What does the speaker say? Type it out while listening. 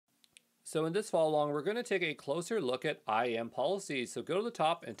So in this follow along, we're going to take a closer look at IAM policies. So go to the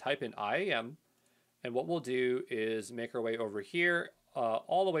top and type in IAM. And what we'll do is make our way over here,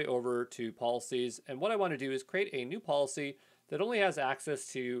 all the way over to policies. And what I want to do is create a new policy that only has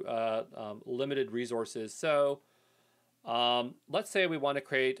access to limited resources. So let's say we want to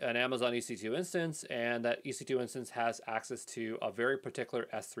create an Amazon EC2 instance, and that EC2 instance has access to a very particular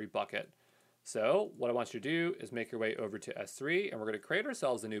S3 bucket. So what I want you to do is make your way over to S3, and we're going to create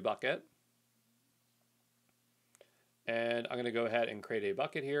ourselves a new bucket. And I'm going to go ahead and create a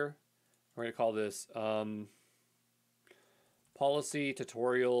bucket here. We're going to call this policy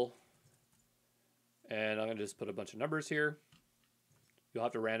tutorial, and I'm going to just put a bunch of numbers here. You'll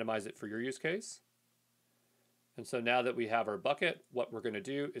have to randomize it for your use case. And so now that we have our bucket, what we're going to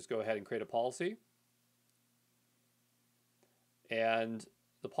do is go ahead and create a policy. And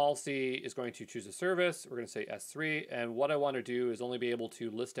the policy is going to choose a service. We're going to say S3. And what I want to do is only be able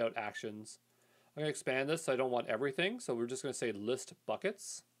to list out actions. I'm going to expand this so I don't want everything. So we're just going to say list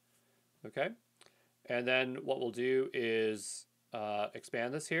buckets. Okay. And then what we'll do is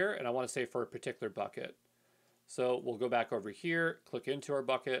expand this here. And I want to say for a particular bucket. So we'll go back over here, click into our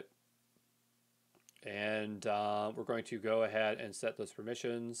bucket. And we're going to go ahead and set those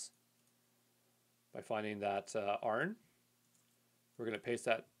permissions by finding that ARN. We're going to paste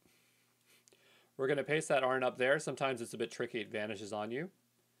that. We're going to paste that ARN up there. Sometimes it's a bit tricky; it vanishes on you.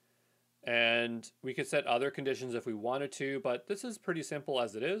 And we could set other conditions if we wanted to, but this is pretty simple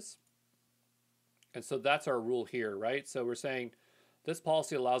as it is. And so that's our rule here, right? So we're saying this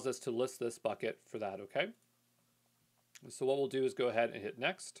policy allows us to list this bucket for that. Okay. So what we'll do is go ahead and hit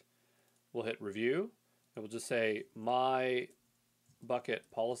next. We'll hit review, and we'll just say my bucket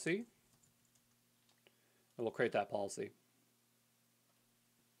policy, and we'll create that policy.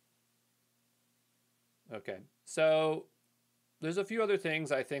 Okay, so there's a few other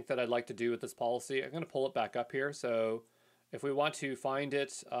things I think that I'd like to do with this policy. I'm going to pull it back up here. So if we want to find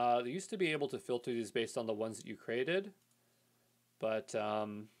it, they used to be able to filter these based on the ones that you created, but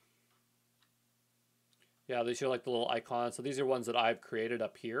yeah, they show like the little icons. So these are ones that I've created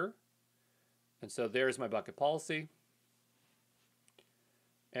up here. And so there's my bucket policy.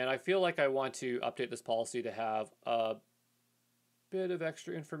 And I feel like I want to update this policy to have a bit of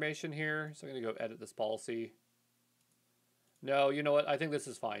extra information here. So I'm going to go edit this policy. No, you know what? I think this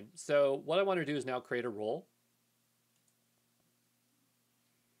is fine. So what I want to do is now create a role.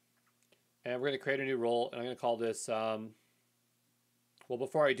 And we're going to create a new role. And I'm going to call this, well,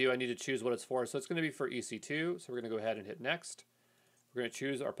 before I do, I need to choose what it's for. So it's going to be for EC2. So we're going to go ahead and hit next. We're going to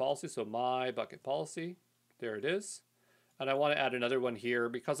choose our policy. So my bucket policy. There it is. And I want to add another one here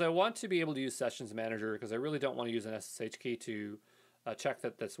because I want to be able to use Sessions Manager because I really don't want to use an SSH key to check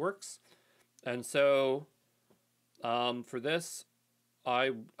that this works. And so for this,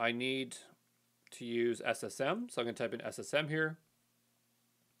 I need to use SSM. So I'm going to type in SSM here.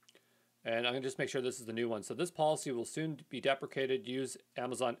 And I'm going to just make sure this is the new one. So this policy will soon be deprecated. Use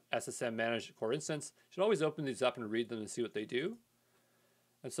Amazon SSM Managed Core Instance. You should always open these up and read them and see what they do.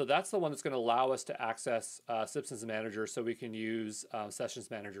 And so that's the one that's going to allow us to access Systems Manager so we can use Sessions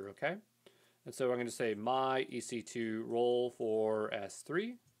Manager, okay? And so I'm going to say my EC2 role for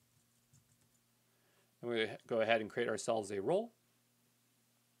S3. I'm going to go ahead and create ourselves a role.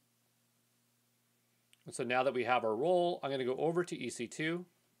 And so now that we have our role, I'm going to go over to EC2.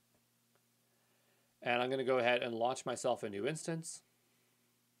 And I'm going to go ahead and launch myself a new instance.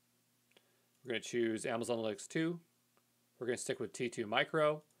 We're going to choose Amazon Linux 2. We're going to stick with T2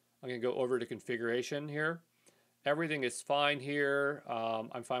 Micro. I'm going to go over to configuration here. Everything is fine here.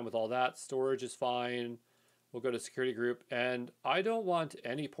 I'm fine with all that. Storage is fine. We'll go to security group. And I don't want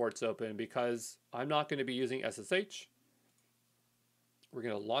any ports open because I'm not going to be using SSH. We're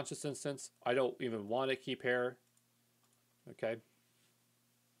going to launch this instance. I don't even want a key pair. Okay.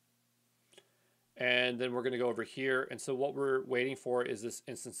 And then we're going to go over here. And so what we're waiting for is this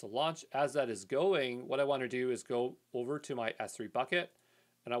instance to launch. As that is going, what I want to do is go over to my S3 bucket.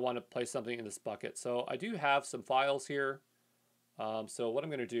 And I want to place something in this bucket. So I do have some files here. So what I'm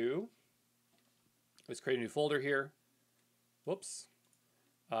going to do is create a new folder here. Whoops.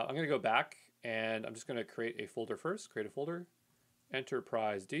 I'm going to go back and I'm just going to create a folder first. Create a folder.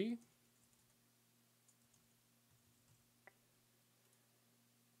 Enterprise D.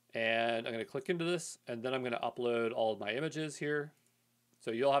 And I'm going to click into this, and then I'm going to upload all of my images here. So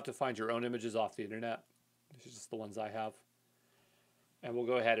you'll have to find your own images off the internet. This is just the ones I have. And we'll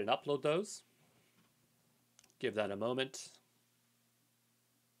go ahead and upload those. Give that a moment.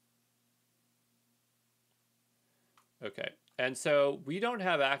 Okay, and so we don't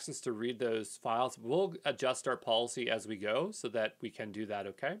have access to read those files. We'll adjust our policy as we go so that we can do that,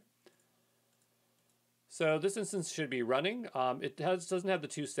 okay? So this instance should be running. It doesn't have the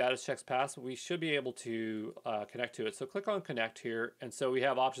 2 status checks passed, but we should be able to connect to it. So click on connect here. And so we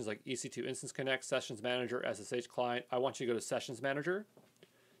have options like EC2 Instance Connect, Sessions Manager, SSH Client. I want you to go to Sessions Manager. It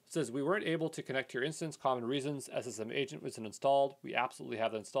says we weren't able to connect to your instance. Common reasons, SSM agent wasn't installed. We absolutely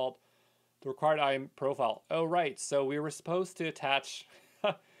have that installed. The required IAM profile. Oh, right. So we were supposed to attach,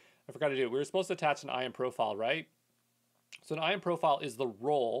 I forgot to do it. We were supposed to attach an IAM profile, right? So an IAM profile is the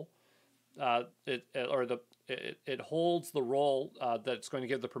role. It holds the role that's going to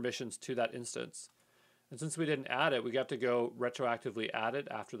give the permissions to that instance. And since we didn't add it, we have to go retroactively add it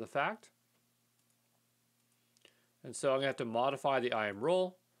after the fact. And so I'm going to have to modify the IAM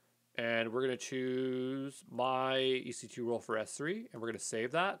role, and we're going to choose my EC2 role for S3, and we're going to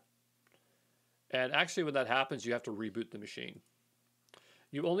save that. And actually when that happens, you have to reboot the machine.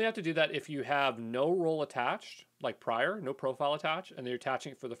 You only have to do that if you have no role attached, like prior, no profile attached, and you're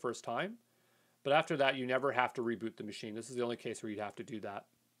attaching it for the first time. But after that, you never have to reboot the machine. This is the only case where you'd have to do that.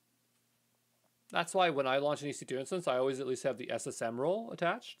 That's why when I launch an EC2 instance, I always at least have the SSM role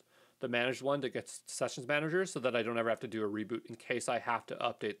attached, the managed one that gets Sessions Manager, so that I don't ever have to do a reboot in case I have to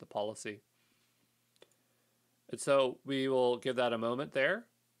update the policy. And so we will give that a moment there.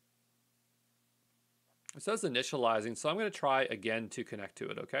 It says initializing, so I'm going to try again to connect to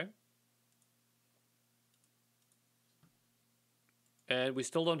it, okay? And we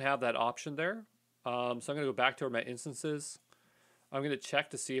still don't have that option there. So I'm going to go back to my instances. I'm going to check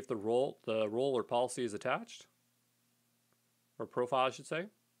to see if the role or policy is attached. Or profile, I should say.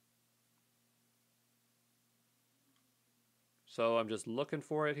 So I'm just looking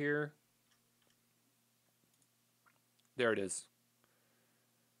for it here. There it is.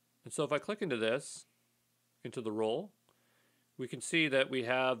 And so if I click into this, into the role, we can see that we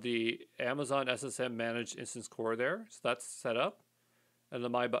have the Amazon SSM managed instance core there. So that's set up. And the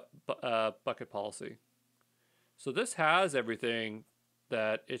my bucket policy. So this has everything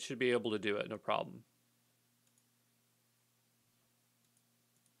that it should be able to do it, no problem.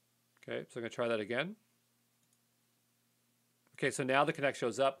 Okay, so I'm going to try that again. Okay, so now the connect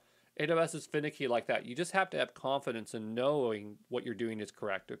shows up. AWS is finicky like that. You just have to have confidence in knowing what you're doing is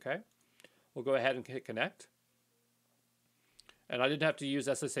correct, okay? We'll go ahead and hit connect. And I didn't have to use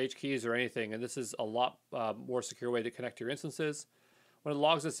SSH keys or anything, and this is a lot more secure way to connect to your instances. When it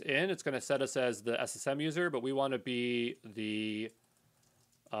logs us in, it's going to set us as the SSM user, but we want to be the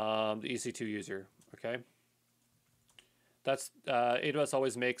EC2 user, okay? That's AWS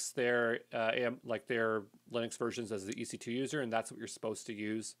always makes their their Linux versions as the EC2 user, and that's what you're supposed to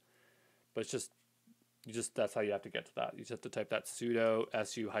use. But it's just that's how you have to get to that. You just have to type that sudo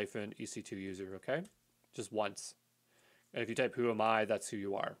su-ec2 user, okay? Just once. And if you type who am I, that's who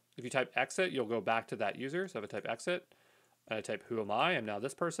you are. If you type exit, you'll go back to that user. So if I type exit, and I type who am I, I'm now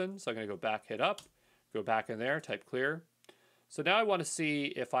this person. So I'm going to go back, hit up, go back in there, type clear. So now I want to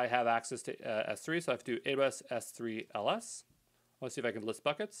see if I have access to S3. So I have to do AWS S3 LS. I want to see if I can list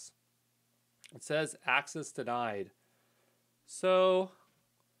buckets. It says access denied. So,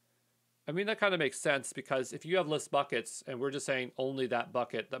 I mean, that kind of makes sense because if you have list buckets and we're just saying only that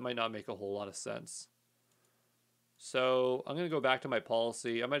bucket, that might not make a whole lot of sense. So I'm going to go back to my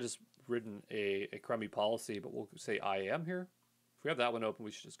policy. I might have just written a crummy policy, but we'll say IAM here. If we have that one open,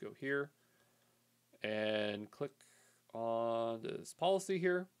 we should just go here and click on this policy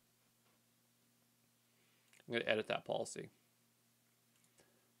here. I'm going to edit that policy.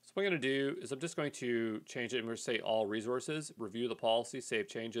 So what I'm going to do is I'm just going to change it and we're going to say all resources, review the policy, save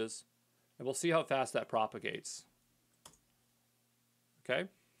changes, and we'll see how fast that propagates. Okay.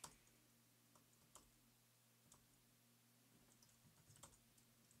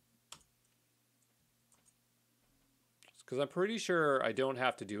 Because I'm pretty sure I don't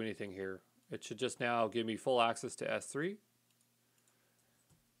have to do anything here. It should just now give me full access to S3.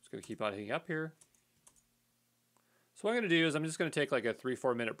 Just going to keep on hitting up here. So what I'm going to do is I'm just going to take like a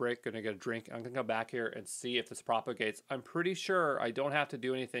 3-4 minute break, going to get a drink. I'm going to come back here and see if this propagates. I'm pretty sure I don't have to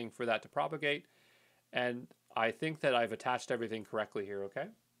do anything for that to propagate. And I think that I've attached everything correctly here, okay?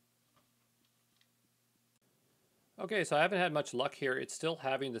 Okay, so I haven't had much luck here. It's still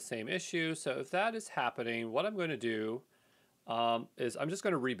having the same issue. So if that is happening, what I'm going to do is I'm just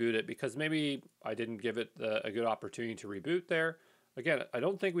going to reboot it because maybe I didn't give it a good opportunity to reboot there. Again, I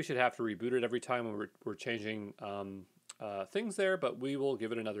don't think we should have to reboot it every time when we're changing things there, but we will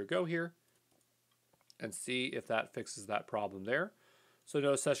give it another go here and see if that fixes that problem there. So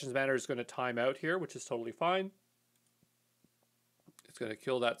no Sessions Manager is going to time out here, which is totally fine. It's going to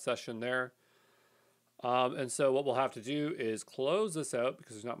kill that session there. And so what we'll have to do is close this out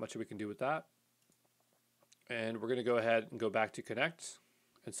because there's not much we can do with that. And we're going to go ahead and go back to connect.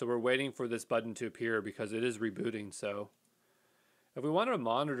 And so we're waiting for this button to appear because it is rebooting. So if we wanted to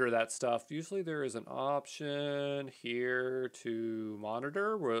monitor that stuff, usually there is an option here to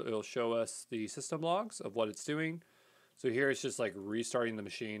monitor where it'll show us the system logs of what it's doing. So here it's just like restarting the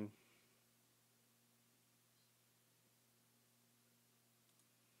machine.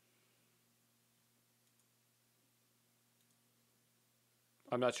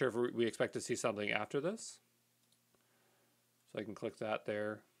 I'm not sure if we expect to see something after this. So I can click that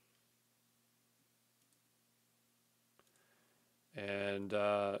there. And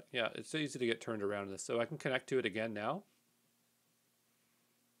yeah, it's easy to get turned around in this. So I can connect to it again now.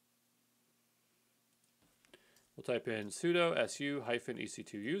 We'll type in sudo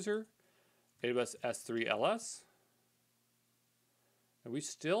su-ec2 user, AWS S3ls. And we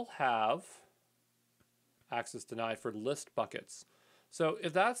still have access denied for list buckets. So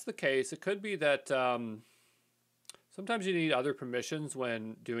if that's the case, it could be that sometimes you need other permissions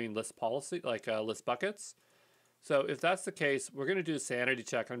when doing list policy, like list buckets. So if that's the case, we're going to do a sanity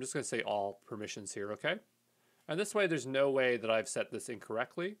check. I'm just going to say all permissions here, okay? And this way, there's no way that I've set this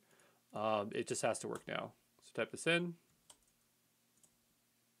incorrectly. It just has to work now. So type this in.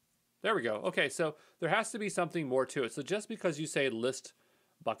 There we go. Okay, so there has to be something more to it. So just because you say list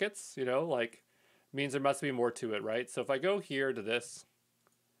buckets, you know, like means there must be more to it, right? So if I go here to this,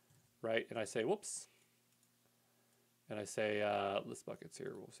 right, and I say, whoops, and I say list buckets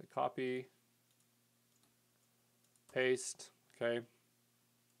here, we'll say copy, paste, okay.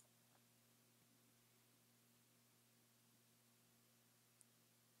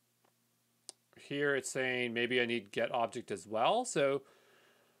 Here it's saying maybe I need get object as well. So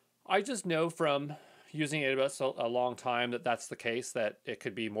I just know from using AWS a long time that that's the case, that it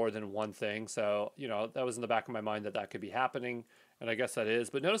could be more than one thing. So, you know, that was in the back of my mind that that could be happening. And I guess that is.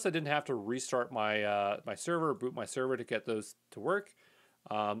 But notice I didn't have to restart my my server, boot my server to get those to work.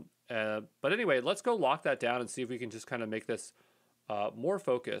 But anyway, let's go lock that down and see if we can just kind of make this more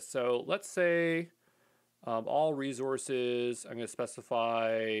focused. So let's say all resources, I'm going to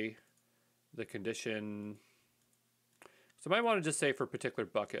specify the condition. So I might want to just say for particular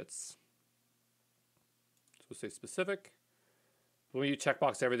buckets. So we'll say specific. When you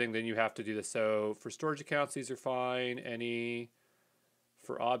checkbox everything, then you have to do this. So for storage accounts, these are fine. Any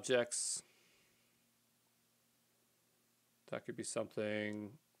for objects, that could be something.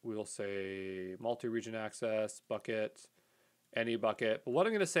 We'll say multi-region access, bucket, any bucket. But what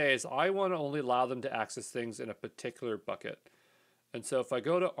I'm going to say is I want to only allow them to access things in a particular bucket. And so if I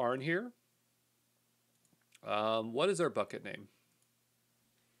go to ARN here, what is our bucket name?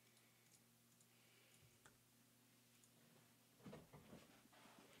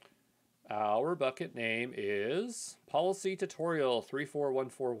 Our bucket name is policy tutorial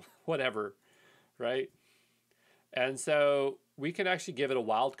 3414 whatever, right? And so we can actually give it a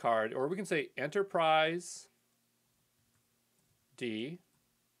wildcard, or we can say enterprise D.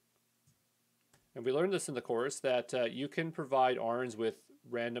 And we learned this in the course that you can provide ARNs with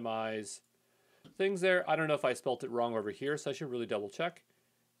randomized things there. I don't know if I spelt it wrong over here, so I should really double check.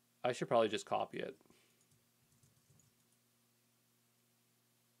 I should probably just copy it.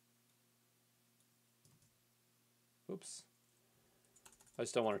 Oops. I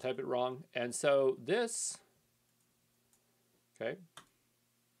just don't want to type it wrong. And so this, okay,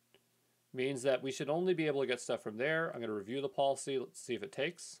 means that we should only be able to get stuff from there. I'm going to review the policy. Let's see if it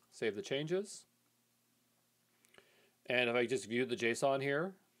takes. Save the changes. And if I just view the JSON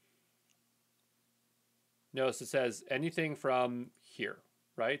here, notice it says anything from here,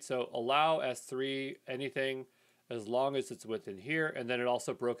 right? So allow S3 anything as long as it's within here. And then it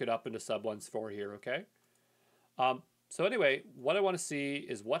also broke it up into sub ones for here, okay? So anyway, what I want to see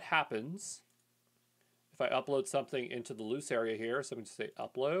is what happens if I upload something into the loose area here. So I'm going to say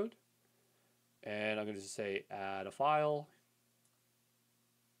upload. And I'm going to just say add a file.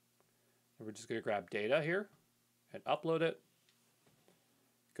 And we're just going to grab data here and upload it.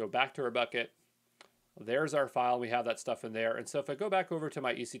 Go back to our bucket. There's our file. We have that stuff in there. And so if I go back over to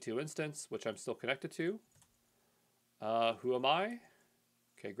my EC2 instance, which I'm still connected to, who am I?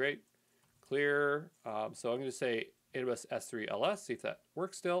 Okay, great. Clear. So I'm going to say AWS S3ls, see if that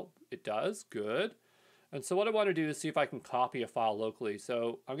works still. It does. Good. And so what I want to do is see if I can copy a file locally.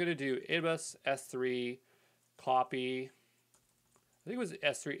 So I'm going to do AWS S3 copy. I think it was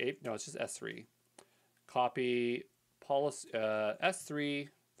S3. No, it's just S3. Copy policy S3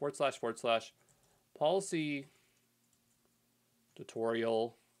 / policy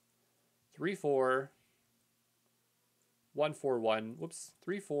tutorial 34141. Whoops,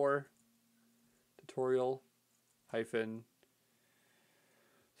 34 tutorial hyphen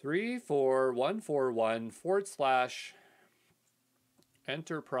 34141 /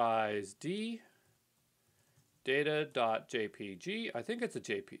 enterprise D data.jpg. I think it's a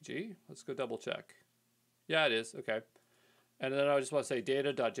JPG. Let's go double check. Yeah, it is. Okay. And then I just want to say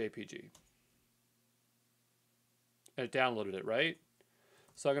data.jpg. And it downloaded it, right?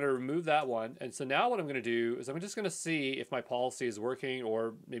 So I'm going to remove that one. And so now what I'm going to do is I'm just going to see if my policy is working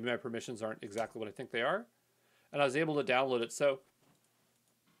or maybe my permissions aren't exactly what I think they are. And I was able to download it. So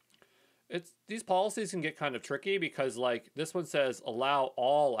these policies can get kind of tricky because like this one says allow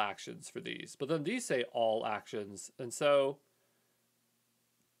all actions for these, but then these say all actions. And so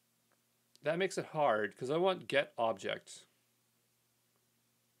that makes it hard because I want get object.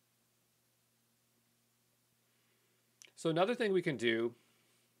 So another thing we can do,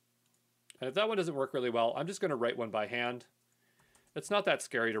 and if that one doesn't work really well, I'm just going to write one by hand. It's not that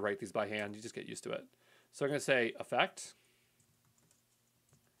scary to write these by hand. You just get used to it. So I'm going to say effect.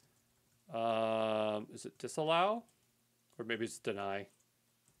 Is it disallow? Or maybe it's deny.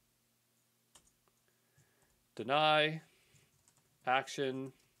 Deny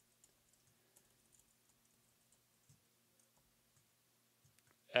action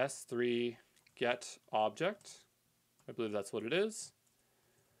S3 get object. I believe that's what it is.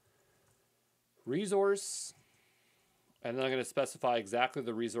 Resource. And then I'm going to specify exactly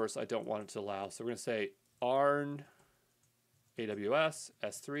the resource I don't want it to allow. So we're going to say ARN AWS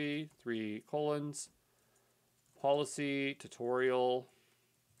S3 3 colons policy tutorial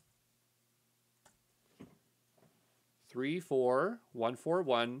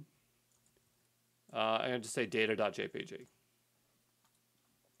 34141. I'm going to just say data.jpg.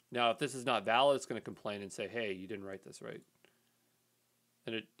 Now, if this is not valid, it's going to complain and say, hey, you didn't write this right.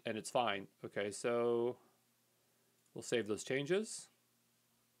 And it's fine. Okay, so we'll save those changes.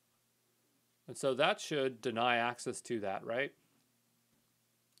 And so that should deny access to that, right?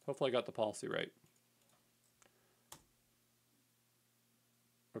 Hopefully I got the policy right.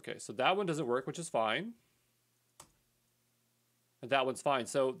 Okay, so that one doesn't work, which is fine. And that one's fine.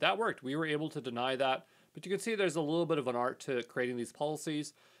 So that worked. We were able to deny that. But you can see there's a little bit of an art to creating these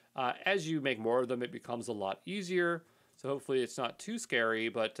policies. As you make more of them, it becomes a lot easier. So hopefully it's not too scary,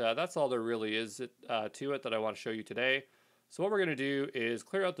 but that's all there really is to it that I want to show you today. So what we're going to do is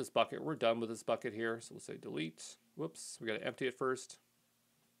clear out this bucket. We're done with this bucket here. So we'll say delete. Whoops, we got to empty it first.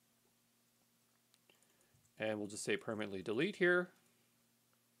 And we'll just say permanently delete here.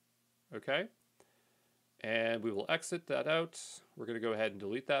 Okay. And we will exit that out. We're going to go ahead and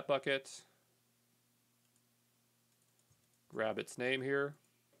delete that bucket. Grab its name here.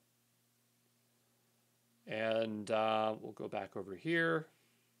 And we'll go back over here.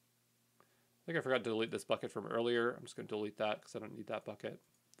 I think I forgot to delete this bucket from earlier. I'm just going to delete that because I don't need that bucket.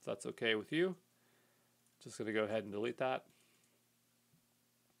 If that's okay with you. Just going to go ahead and delete that.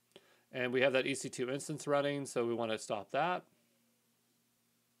 And we have that EC2 instance running, so we want to stop that.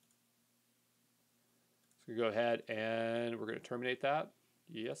 So we go ahead and we're going to terminate that.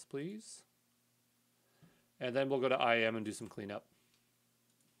 Yes, please. And then we'll go to IAM and do some cleanup.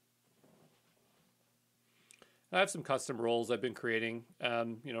 I have some custom roles I've been creating,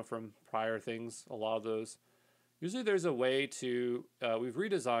 from prior things, a lot of those. Usually there's a way to, we've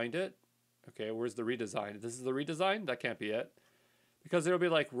redesigned it. Okay, where's the redesign? This is the redesign? That can't be it. Because there'll be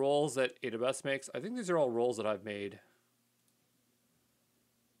like roles that AWS makes. I think these are all roles that I've made.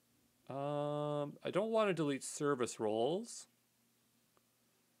 I don't want to delete service roles.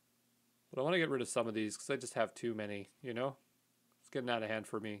 But I want to get rid of some of these because I just have too many, It's getting out of hand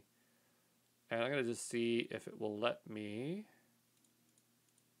for me. And I'm going to just see if it will let me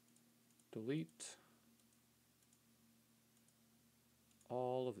delete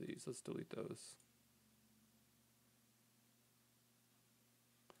all of these. Let's delete those.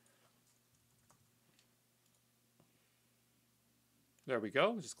 There we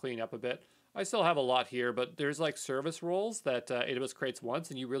go. Just clean up a bit. I still have a lot here, but there's like service roles that AWS creates once,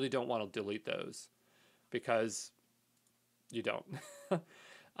 and you really don't want to delete those because you don't.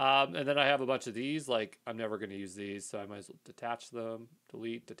 And then I have a bunch of these, like I'm never going to use these, so I might as well detach them,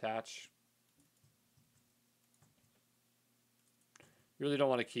 delete, detach. You really don't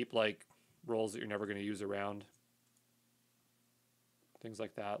want to keep like roles that you're never going to use around. Things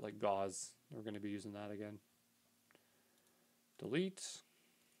like that, like gauze. We're going to be using that again. Delete.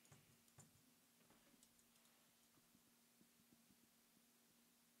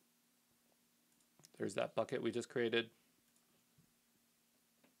 There's that bucket we just created.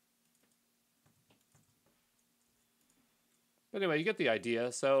 But anyway, you get the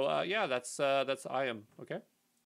idea. So yeah, that's IAM. Okay.